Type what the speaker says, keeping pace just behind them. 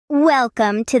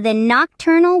Welcome to the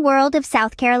nocturnal world of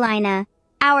South Carolina.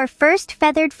 Our first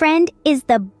feathered friend is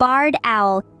the barred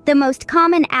owl, the most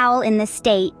common owl in the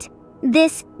state.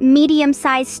 This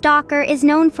medium-sized stalker is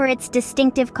known for its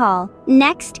distinctive call.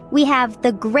 Next, we have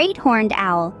the great horned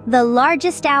owl, the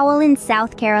largest owl in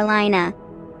South Carolina.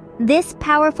 This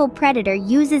powerful predator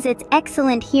uses its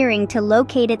excellent hearing to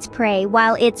locate its prey,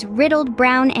 while its riddled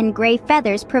brown and gray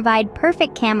feathers provide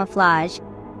perfect camouflage.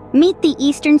 Meet the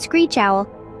eastern screech owl,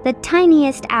 the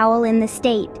tiniest owl in the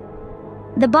state.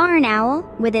 The barn owl,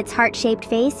 with its heart-shaped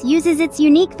face, uses its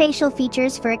unique facial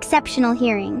features for exceptional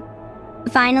hearing.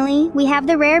 Finally, we have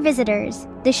the rare visitors,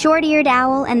 the short-eared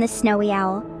owl and the snowy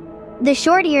owl. The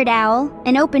short-eared owl,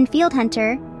 an open field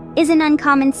hunter, is an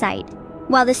uncommon sight,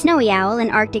 while the snowy owl,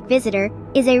 an Arctic visitor,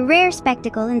 is a rare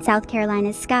spectacle in South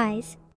Carolina's skies.